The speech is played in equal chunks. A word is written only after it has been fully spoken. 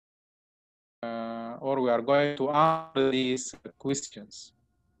or we are going to answer these questions.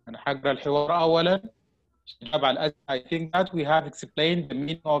 أنا حقرأ الحوار أولاً. I think that we have explained the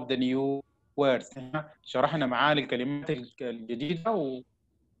meaning of the new words. شرحنا معاني الكلمات الجديدة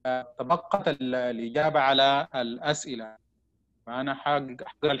وتبقت الإجابة على الأسئلة. فأنا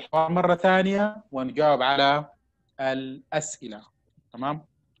حقرأ الحوار مرة ثانية ونجاوب على الأسئلة. تمام؟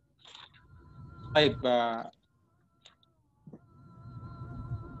 طيب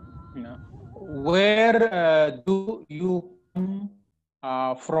where do you come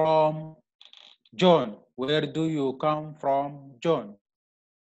from, John? Where do you come from, John?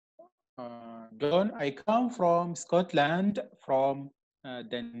 John, I come from Scotland, from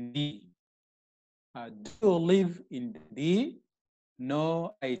Dundee. Do you live in Dundee?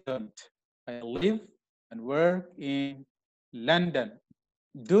 No, I don't. I live and work in London.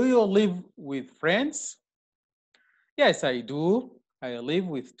 Do you live with friends? Yes, I do. I live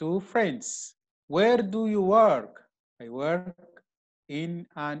with 2 friends. Where do you work? I work in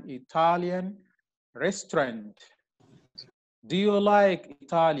an Italian restaurant. Do you like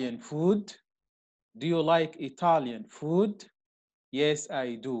Italian food? Do you like Italian food? Yes,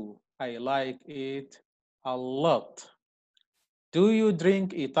 I do. I like it a lot. Do you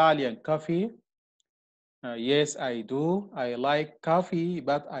drink Italian coffee? Yes, I do. I like coffee,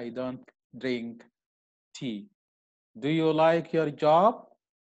 but I don't drink tea. Do you like your job?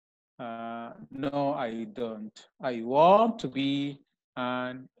 No, I don't. I want to be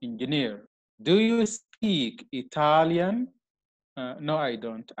an engineer. Do you speak Italian? No, I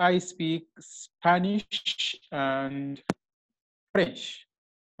don't. I speak Spanish and French.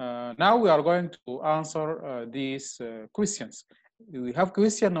 Now we are going to answer these questions. We have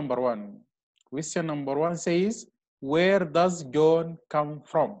question number 1. Question number 1 says, where does John come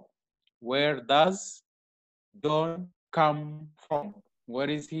from? Where does John come from? Where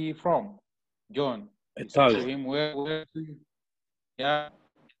is he from? John. You say to him, where do you? Yeah.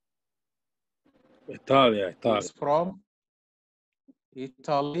 Italy. He's from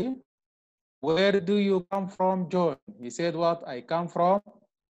Italy. Where do you come from, John? He said what? I come from.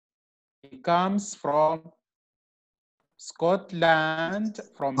 He comes from Scotland.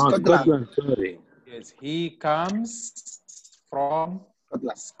 From Scotland, sorry. Yes, he comes from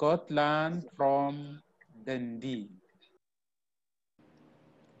Scotland, from Dundee.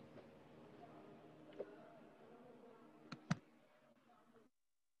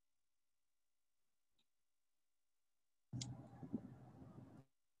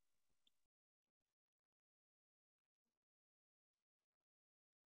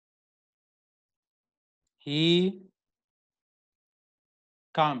 He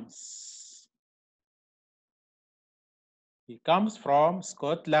comes. He comes from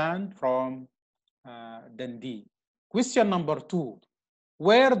Scotland, from Dundee. Question number 2.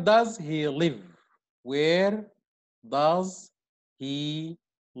 Where does he live? Where does he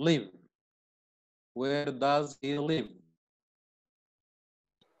live? Where does he live?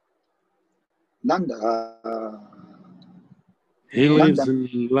 London. He lives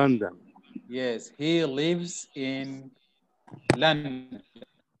in London. Yes, he lives in London.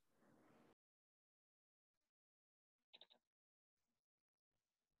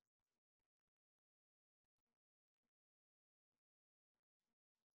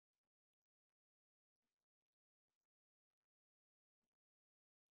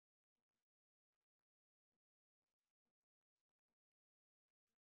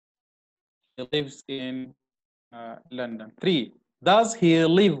 He lives in London. 3. Does he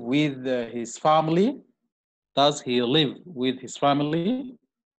live with his family? Does he live with his family?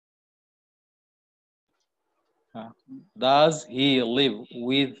 Does he live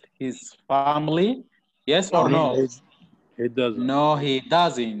with his family? Yes or no? He doesn't. No, he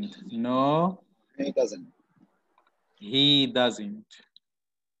doesn't. No, he doesn't. He doesn't.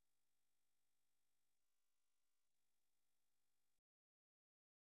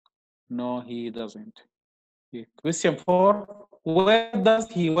 No, he doesn't. Question 4. Where does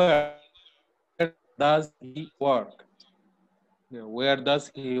he work? Where does he work? Where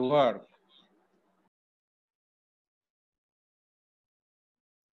does he work?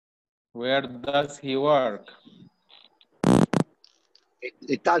 Where does he work?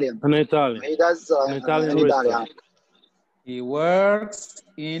 Italian. An Italian. He does an Italian in restaurant. Italy. He works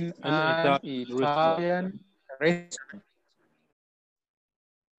in an Italian Italian restaurant.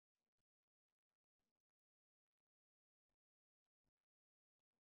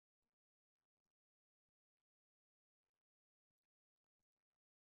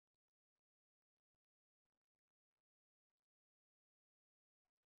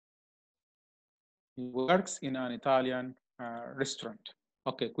 He works in an Italian restaurant.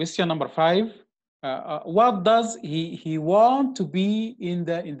 Okay, question number 5. What does he want to be in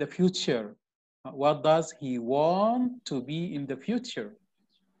the future? What does he want to be in the future?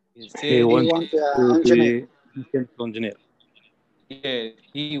 He He said, wants want to engineer. be mechanical engineer. yes,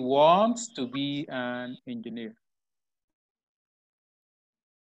 he wants to be an engineer.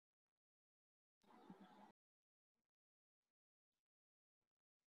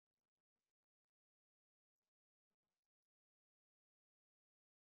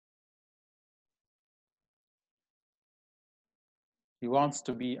 He wants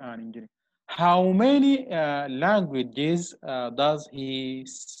to be an engineer. How many languages does he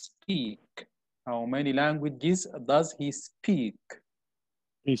speak? How many languages does he speak?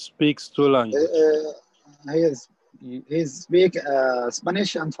 He speaks 2 languages. He is he speak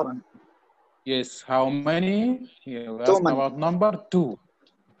Spanish and French. Yes, how many? Yeah, we Too ask many. about number 2.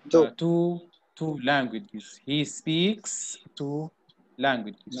 Two. Two languages. He speaks 2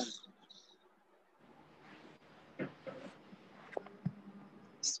 languages.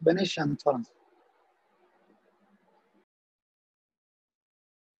 Spanish and French.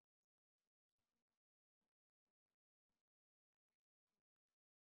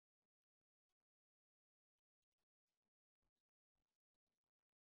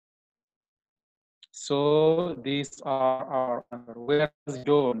 So these are our answers. Where does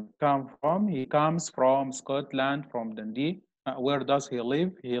John come from? He comes from Scotland, from Dundee. Where does he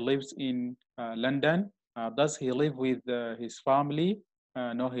live? He lives in London. Does he live with his family?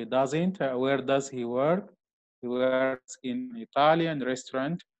 No, he doesn't. Where does he work? He works in an Italian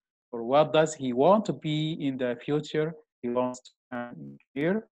restaurant. Or what does he want to be in the future? He wants to be an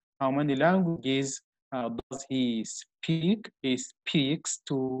engineer. How many languages does he speak? He speaks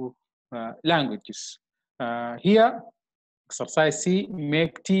 2 languages. Here, exercise C,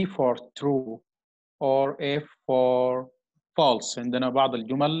 make T for true or F for false. عندنا بعض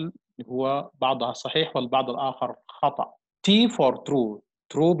الجمل اللي هو بعضها صحيح والبعض الآخر خطأ. T for true.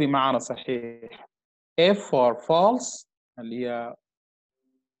 True بمعنى صحيح. F for false اللي هي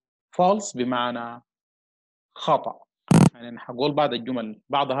false بمعنى خطأ. يعني أنا هقول بعض الجمل،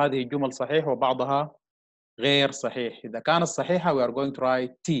 بعض هذه الجمل صحيح وبعضها غير صحيح. إذا كانت صحيحة we are going to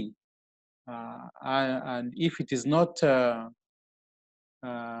write T. And if it is not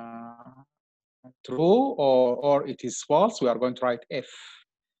true or it is false, we are going to write F.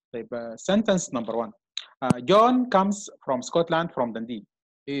 Sentence number 1. John comes from Scotland, from Dundee.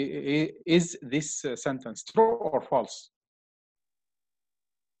 Is this sentence true or false?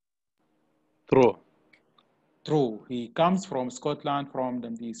 True. True. He comes from Scotland, from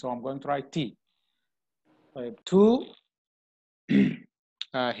Dundee. So I'm going to write T. 2.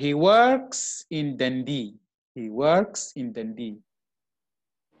 He works in Dundee. He works in Dundee.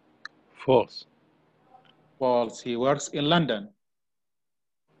 False. False. He works in London.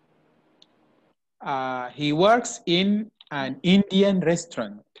 He works in an Indian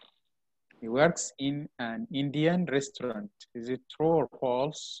restaurant. He works in an Indian restaurant. Is it true or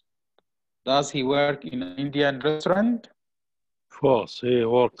false? Does he work in an Indian restaurant? False. He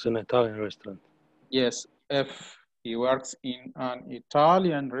works in an Italian restaurant. Yes, F. He works in an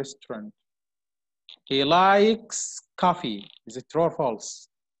Italian restaurant. He likes coffee. Is it true or false?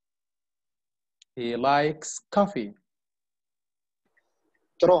 He likes coffee.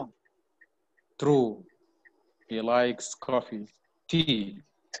 True. True. He likes coffee. T.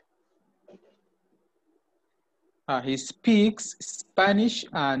 He speaks Spanish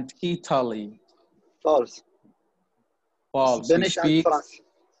and Italy. False. False. Spanish and French.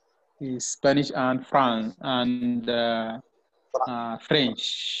 Spanish and French.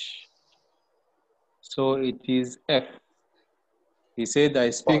 So it is F. He said, I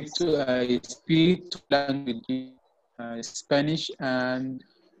speak 2 languages, Spanish and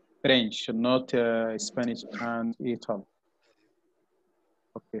French, not Spanish and Italy.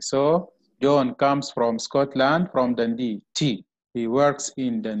 Okay, so John comes from Scotland, from Dundee. T. He works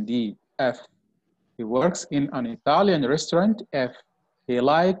in Dundee. F. He works in an Italian restaurant. F. He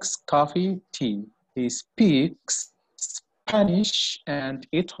likes coffee. T. He speaks Spanish and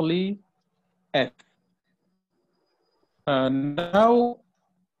Italy. F. Now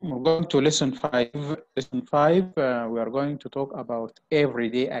we're going to lesson 5. Lesson 5, we are going to talk about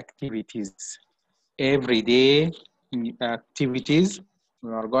everyday activities. Everyday activities.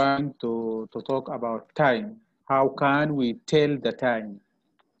 We are going to talk about time. How can we tell the time?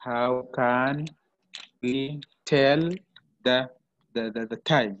 How can we tell the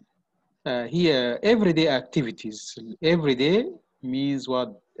time? Here, everyday activities. Everyday means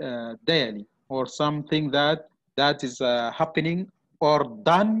what? Daily, or something that is happening or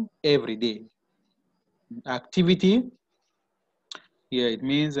done every day. Activity Yeah, it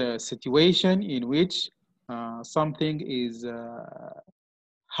means a situation in which something is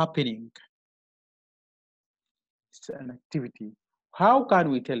happening. It's an activity. How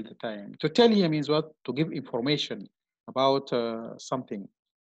can we tell the time? To tell here means what? To give information about something.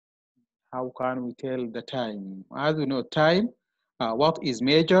 How can we tell the time? As we know, time, what is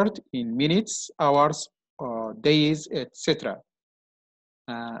measured in minutes, hours, days, etc.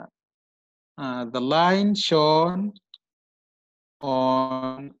 The line shown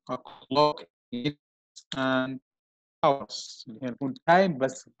on a clock minutes and hours. هنا نكون time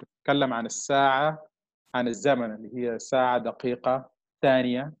بس بتتكلم عن الساعة، عن الزمن اللي هي ساعة، دقيقة،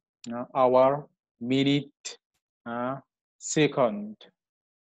 ثانية، hour, minute, second.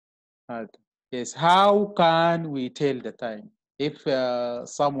 Yes, how can we tell the time? If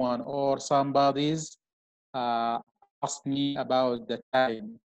someone or somebody's asked me about the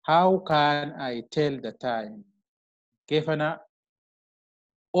time, how can I tell the time? كيف أنا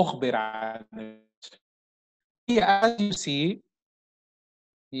أخبر عن here, as you see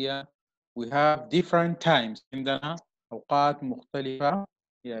here, we have different times. عندنا أوقات مختلفة.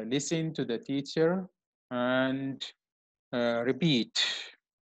 Yeah, listen to the teacher and repeat.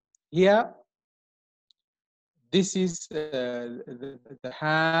 Here, this is the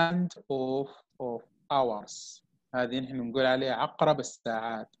hand of hours. هذه نحن نقول عليها عقرب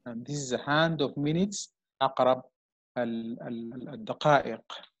الساعات. And this is the hand of minutes. عقرب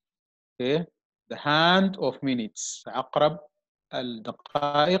الدقائق. Okay? The hand of minutes. عقرب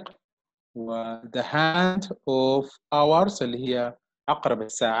الدقائق. و the hand of hours اللي هي عقرب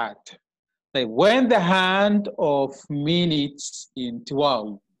الساعات. طيب, when the hand of minutes in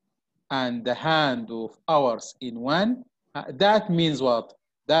 12 and the hand of hours in 1, that means what?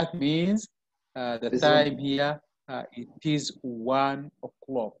 That means the time here, it is 1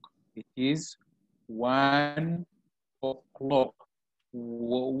 o'clock. It is 1 o'clock.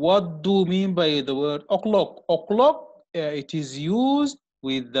 What do you mean by the word o'clock? O'clock, it is used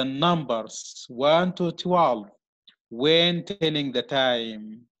with the numbers 1 to 12 when telling the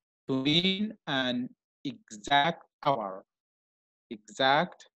time to mean an exact hour.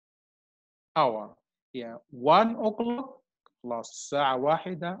 Exact hour. Yeah, 1 o'clock plus الساعة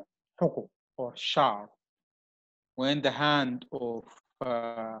واحدة حكم or sharp. When the hand of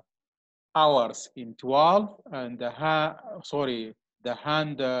hours in 12 and the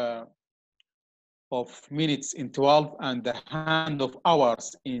hand of minutes in 12 and the hand of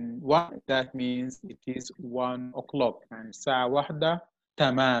hours in 1, that means it is 1 o'clock. يعني الساعة واحدة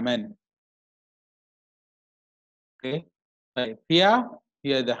تماما. Okay. طيب,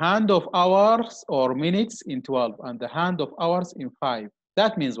 here the hand of hours or minutes in 12 and the hand of hours in 5.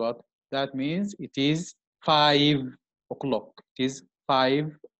 That means what? That means it is 5 o'clock. It is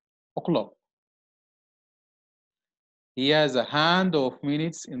 5 o'clock. Here the hand of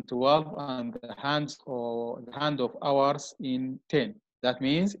minutes in 12 and the hand of hours in 10. That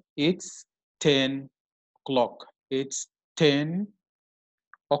means it's 10 o'clock. It's 10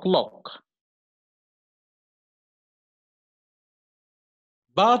 o'clock.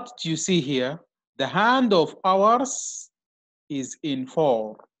 But you see here, the hand of hours is in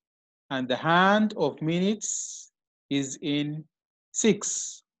 4 and the hand of minutes is in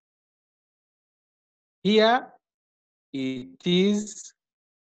 6. Here it is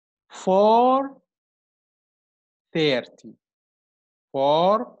 4:30.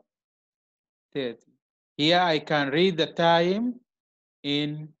 4:30. Here I can read the time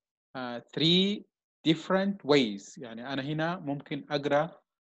in 3 different ways. يعني أنا هنا ممكن أقرأ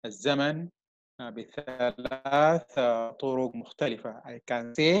الزمن بثلاث طرق مختلفة. I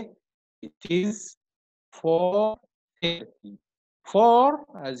can say it is 4:30. 4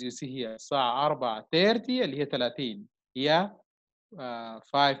 as you see here الساعة 4:30 اللي هي 30. هي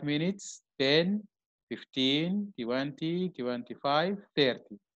 5 minutes 10 15 20 25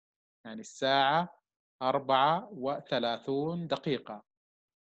 30. يعني الساعة 34 دقيقة.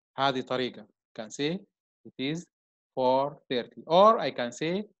 هذه طريقة. I can say it is 4:30 or I can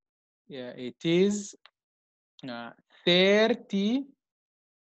say it is 30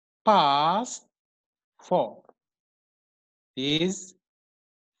 past 4. It is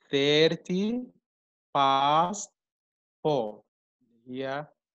 30 past 4. هي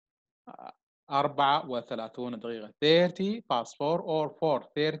 34 دقيقة. 30 past 4 or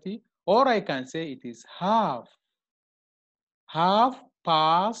 4:30 or I can say it is half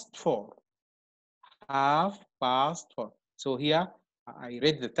past 4. Half past 4. So here I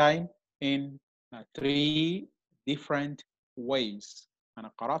read the time in 3 different ways.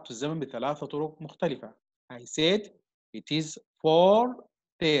 أنا قرأت الزمن بثلاثة طرق مختلفة. I said it is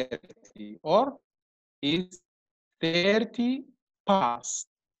 4:30 or is 30 past.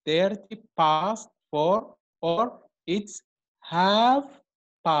 30 past 4, or it's half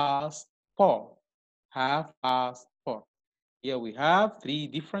past 4. Half past 4. Here we have 3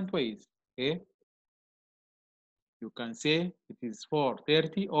 different ways. Okay. You can say it is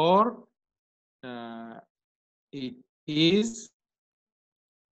 4:30, or it is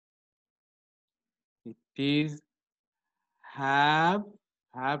half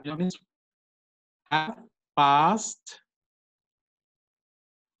means half past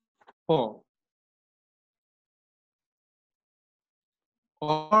 4.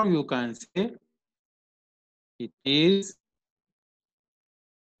 Or you can say it is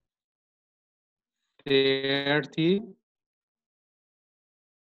 30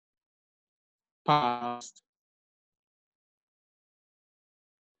 past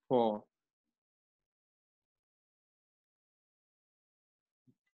 4.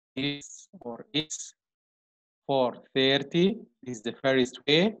 It's 4:30. This is the first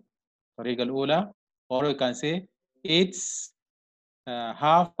way, الطريقة الأولى. Or you can say it's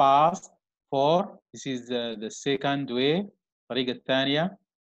half past 4. This is the second way, الطريقة الثانية.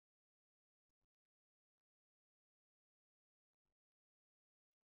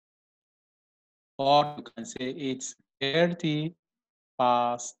 Or you can say it's 30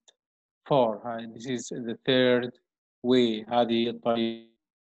 past 4. This is the third way. هذه الطريقة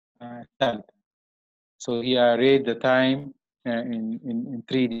الثالثة. So here I read the time in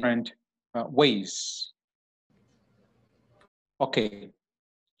 3 different ways. Okay.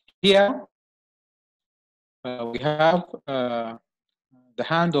 Here we have the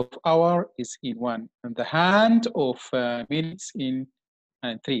hand of hour is in 1, and the hand of minutes in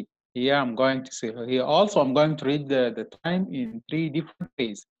 3. Here I'm going to say, here also I'm going to read the time in 3 different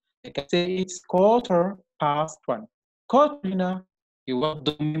ways. I can say it's 1:15. Quarter هنا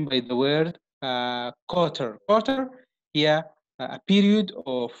يوضح mean by the word quarter. Quarter here a period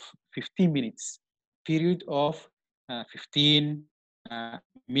of 15 minutes. Period of 15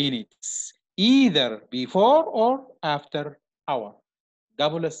 minutes. Either before or after hour.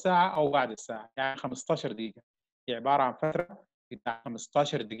 قبل الساعة أو بعد الساعة، يعني 15 دقيقة. هي عبارة عن فترة بتاع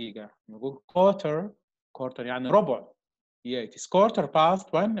 15 دقيقة. نقول quarter يعني ربع. Yeah, it is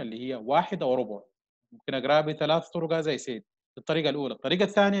 1:15 اللي هي 1:15. ممكن أقرأها بثلاث طرق زي سيد. الطريقة الأولى. الطريقة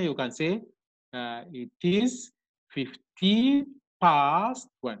الثانية you can say it is 15 past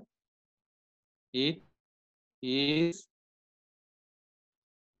 1. It is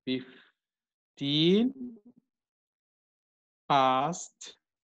 15 past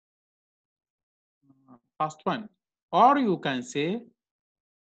 1. Or you can say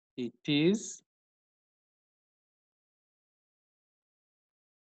it is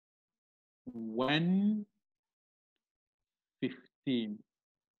 1:15.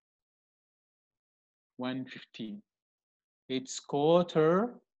 1:15. It's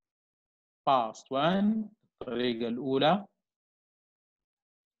 1:15. الطريقة الأولى.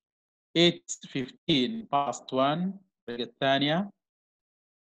 It's 15 past 1. الطريقة الثانية.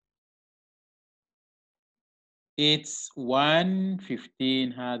 It's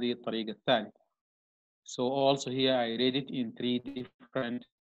 1:15. هذه الطريقة الثالثة. So also here I read it in 3 different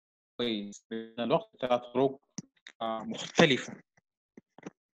ways. الوقت 3 طرق مختلفة.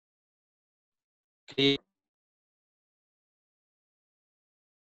 Okay.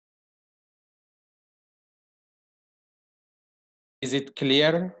 Is it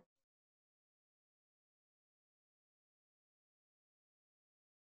clear?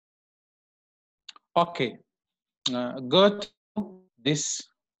 Okay. Go to this.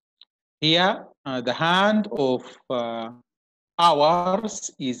 Here, the hand of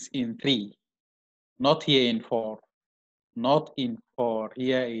hours is in 3, not here in 4. Not in 4.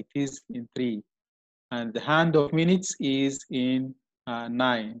 Here it is in 3. And the hand of minutes is in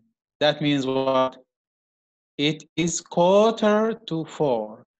 9. That means what? It is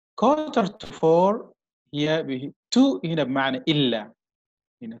 3:45. 3:45 here 2 هنا بمعنى إلا.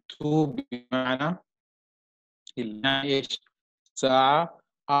 هنا 2 بمعنى إلا إيش؟ الساعة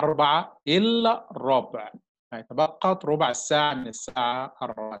 4:15. يعني تبقت ربع الساعة من الساعة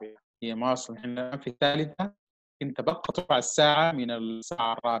 4. هي ما أصلا هنا في الثالثة. إن تبقت ربع الساعة من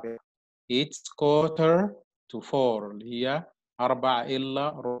الساعة 4. It's 3:45 اللي هي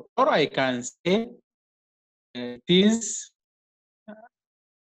 4:15. Or I can say it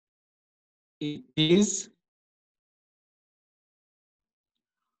is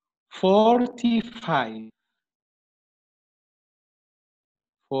 45.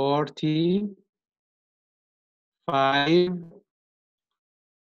 45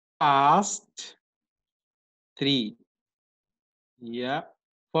 past 3. هي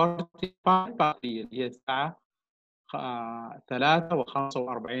 45 past 3 هي الساعة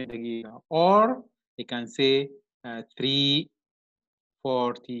 3:45 دقيقة. Or you can say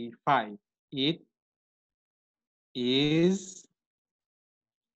 3:45. It is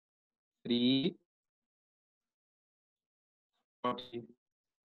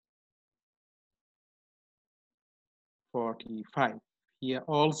 3:45. Here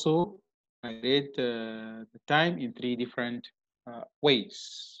also, I read the time in 3 different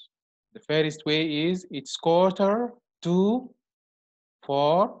ways. The first way is it's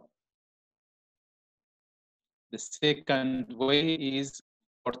 3:45. The second way is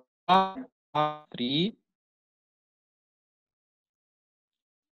 3.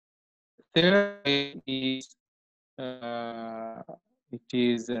 The third way is it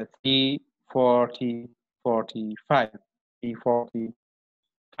is 3:45.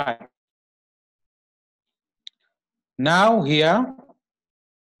 3:45. Now here,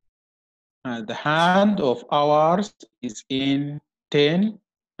 the hand of hours is in 10,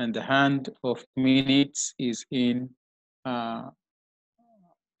 and the hand of minutes is in 5.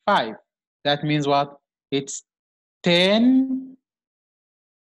 That means what? It's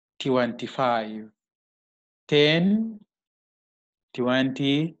 10:25.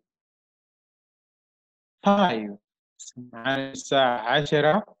 10:25. معانا الساعة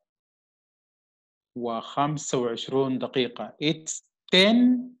 10:25 دقيقة. It's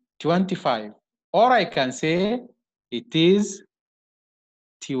 10:25. Or I can say it is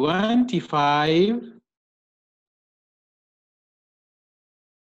 25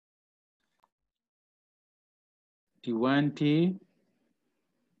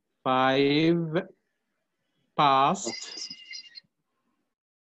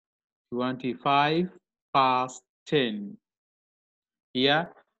 past 10.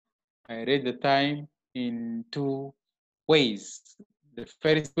 Here, I read the time in 2 ways. The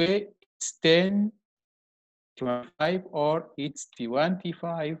first way, it's 10:25, or it's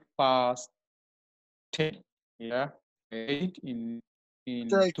 25 past 10. Yeah, I read it in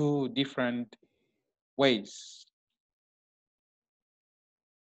 2 different ways.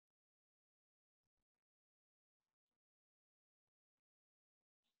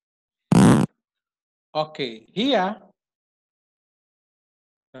 Okay, here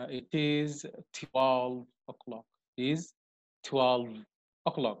it is 12 o'clock. It is 12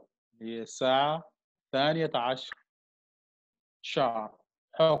 o'clock. هي الساعة 12 sharp.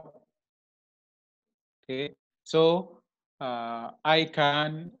 Okay, so I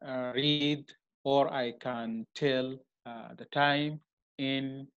can read, or I can tell the time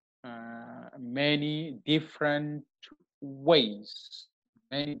in many different ways.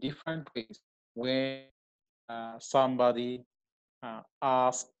 Many different ways. When somebody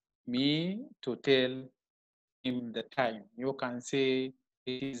asks me to tell him the time, you can say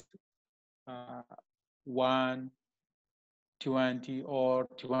it is 1:20 or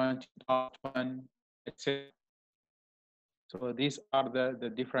 20:1, etc. So these are the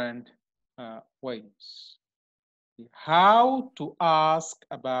different ways. How to ask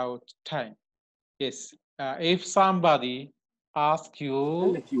about time? Yes, if somebody asks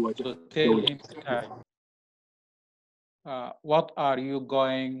you to tell him the time, what are you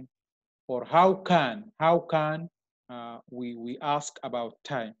going, or how can we ask about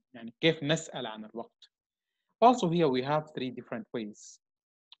time? يعني كيف نسأل عن الوقت? Also here we have 3 different ways.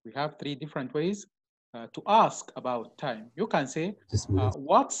 We have 3 different ways to ask about time. You can say,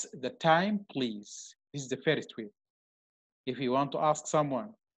 what's the time, please? This is the first way. If you want to ask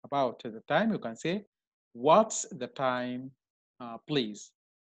someone about the time, you can say, what's the time, please?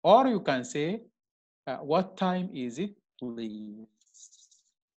 Or you can say, what time is it, please?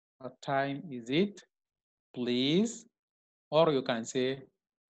 What time is it, please? Or you can say,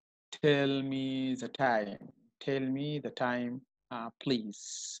 tell me the time. Tell me the time,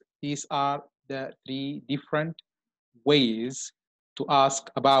 please. These are the 3 different ways to ask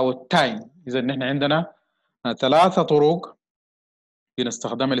about time. إذا نحن عندنا 3 طرق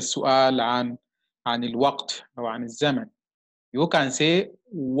بنستخدمها للسؤال عن الوقت أو عن الزمن. You can say,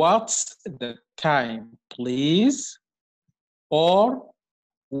 what's the time, please? Or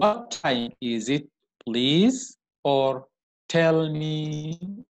what time is it, please? Or tell me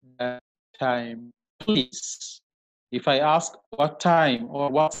the time, please. If I ask what time or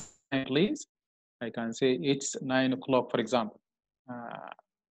what time, please, I can say it's 9 o'clock, for example.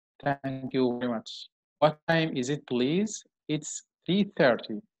 Thank you very much. What time is it, please? It's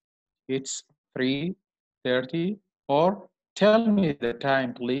 3:30. It's 3:30. Or tell me the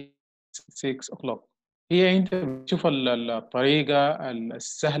time, please. 6 o'clock. هي انت بتشوف الطريقه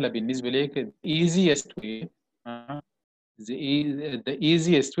السهله بالنسبه لك easiest way the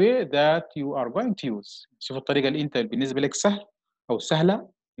easiest way that you are going to use. شوف الطريقة اللي أنت بالنسبة لك سهل أو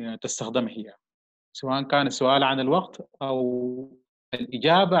سهلة تستخدمها هي، سواء كان السؤال عن الوقت أو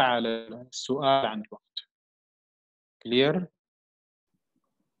الإجابة على السؤال عن الوقت. clear؟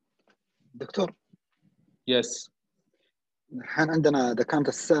 دكتور yes. الحين عندنا إذا كانت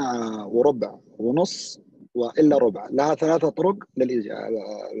الساعة وربع ونص وإلا ربع لها 3 طرق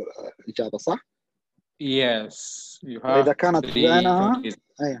للإجابة صح؟ yes you have وإذا كانت بينها ways.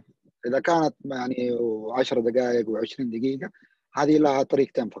 إذا كانت يعني 10 دقائق و20 دقيقة هذه لها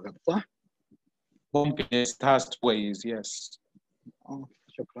طريقتين فقط صح؟ ممكن it has two ways yes.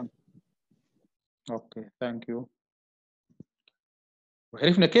 شكرا. okay thank you.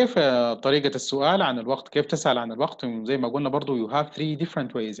 وعرفنا كيف طريقة السؤال عن الوقت، كيف تسأل عن الوقت. زي ما قلنا برضو you have 3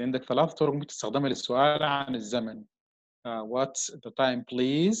 different ways. عندك 3 طرق ممكن تستخدمها للسؤال عن الزمن. What's the time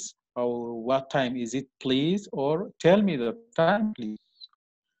please, or what time is it please, or tell me the time please.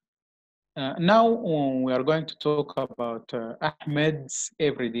 Now we are going to talk about Ahmed's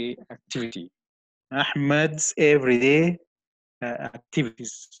everyday activity. Ahmed's everyday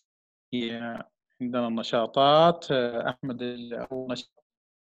activities. عندنا النشاطات. أحمد أول نشاط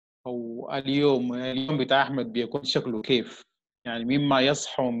أو اليوم بتاع أحمد بيكون شكله كيف؟ يعني مما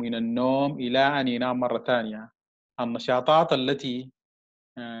يصحو من النوم إلى أن ينام مرة ثانية. النشاطات التي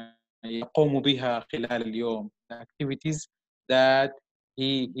يقوم بها خلال اليوم. The activities that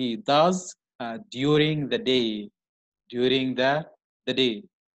he does during the day. During the day.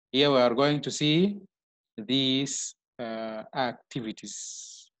 Here we are going to see these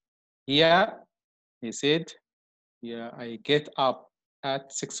activities. Here he said, yeah, I get up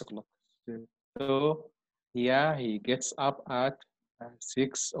at 6 o'clock. So here he gets up at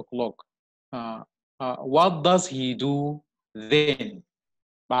 6 o'clock. What does he do then?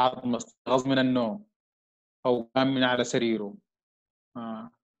 بعد ما استيقظ من النوم أو قام من على سريره.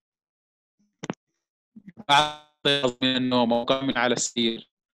 بعد ما استيقظ من النوم أو قام من على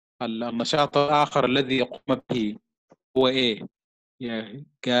السرير، النشاط الآخر الذي يقوم به هو إيه؟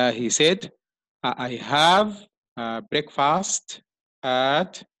 He said, I have breakfast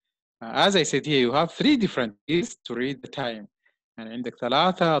at as I said here, you have 3 different ways to read the time. يعني عندك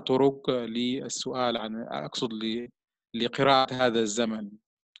 3 طرق للسؤال عن أقصد لقراءة هذا الزمن.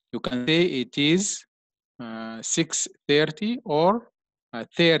 You can say it is 6:30 or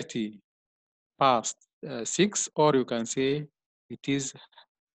 30 past 6, or you can say it is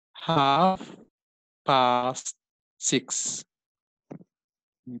half past 6.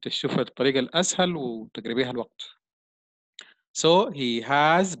 انت تشوف الطريقة الأسهل وتقري بيها الوقت. So he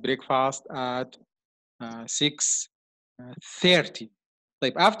has breakfast at 6:30.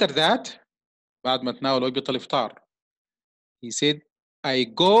 طيب after that بعد ما تناول وجبة الإفطار he said I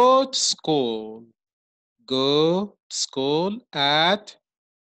go to school at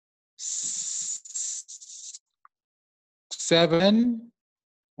 7.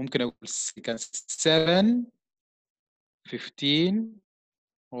 ممكن أقول 7:15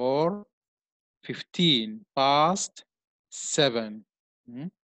 or 15 past 7.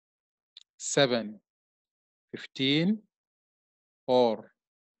 7:15 or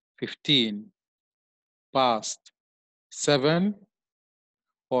 15 past 7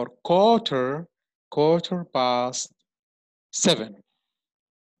 or quarter past 7.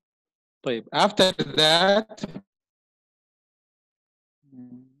 طيب after that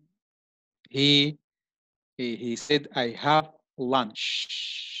he said I have lunch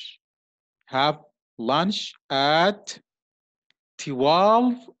at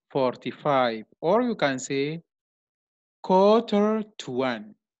 12:45, or you can say quarter to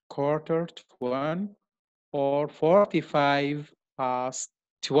 1 or 45 past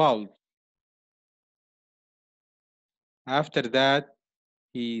 12. After that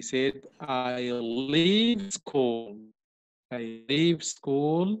he said I leave school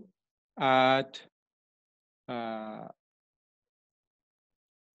at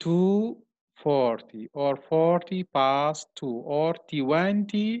 2:40 or 40 past 2 or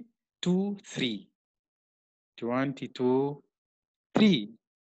 20 to 3. 20 to 3.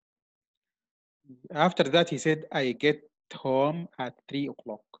 After that he said I get home at 3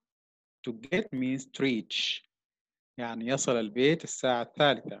 o'clock. To get means to reach. يعني يصل البيت الساعة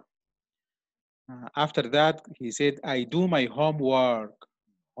 3. After that he said I do my homework.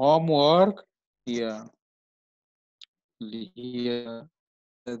 Yeah.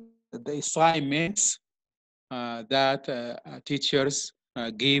 The assignments that teachers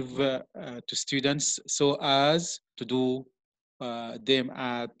give to students so as to do them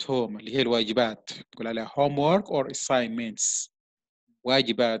at home. اللي هي الواجبات. تقول عليها homework or assignments.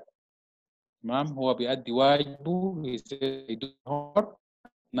 واجبات. تمام. هو بيأدي واجبه. he said I do homework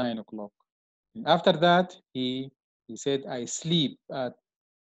 9 o'clock. And after that he said I sleep at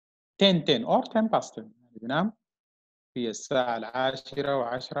 10 or 10 past 10. يعني بينام في الساعة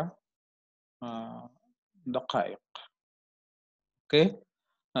 10:10 دقائق. Okay.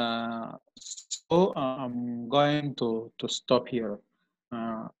 So I'm going to stop here.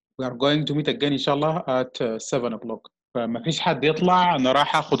 We are going to meet again إن شاء الله at 7 o'clock. فما فيش حد يطلع. أنا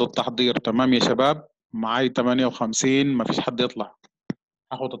راح أخذ التحضير. تمام يا شباب. معي 58. ما فيش حد يطلع.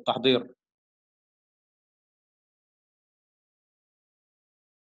 أخذ التحضير.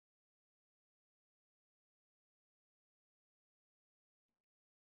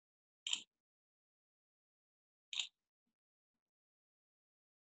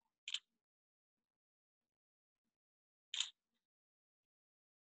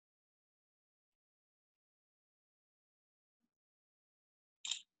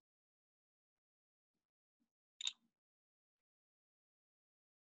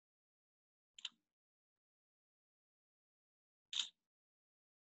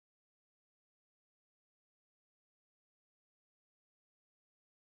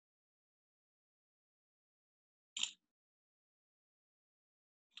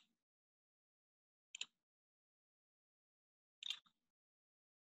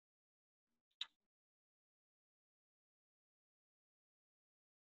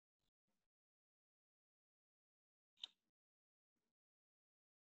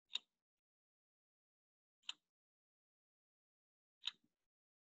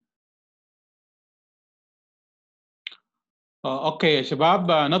 أوكي يا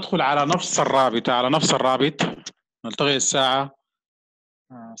شباب. ندخل على نفس الرابط. نلتقي الساعة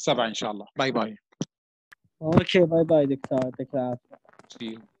 7 إن شاء الله. باي باي. اوكي باي باي دكتور، يعطيك العافيه.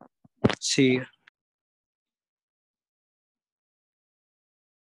 See you. See you.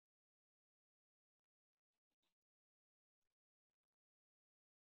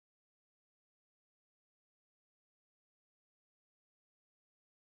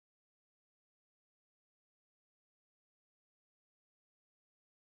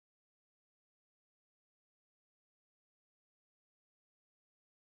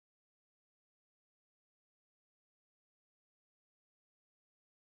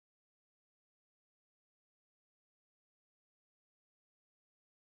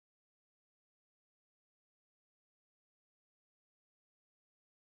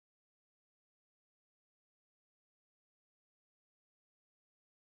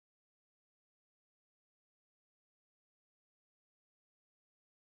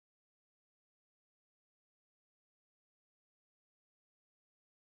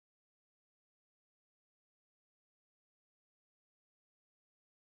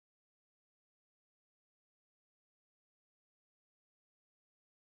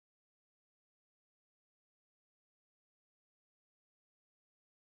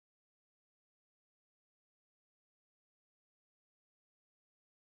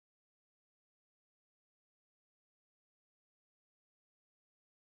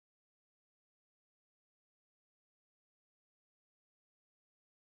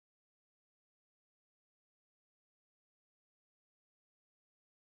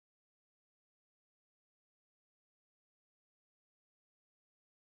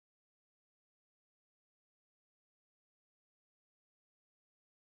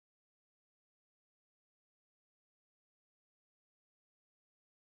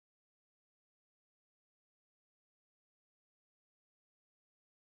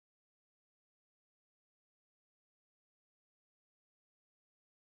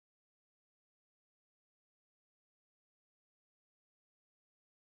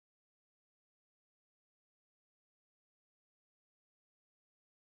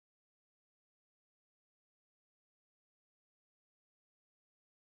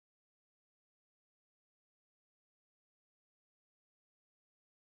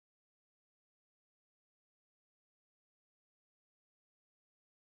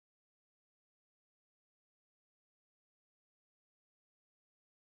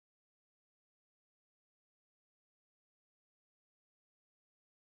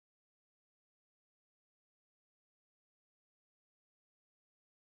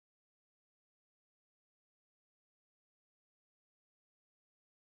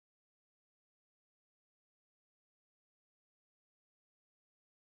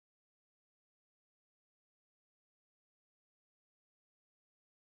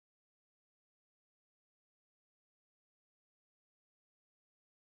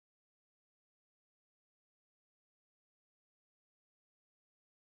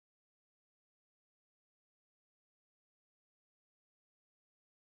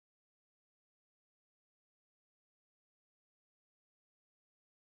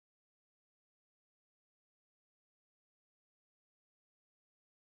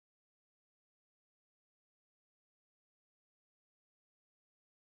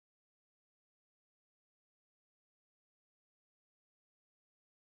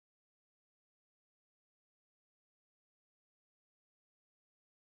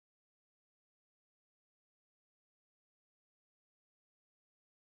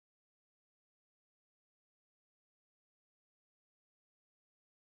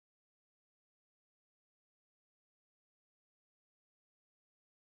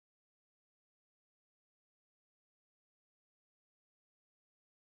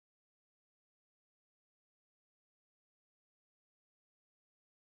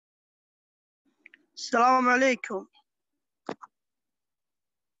 السلام عليكم.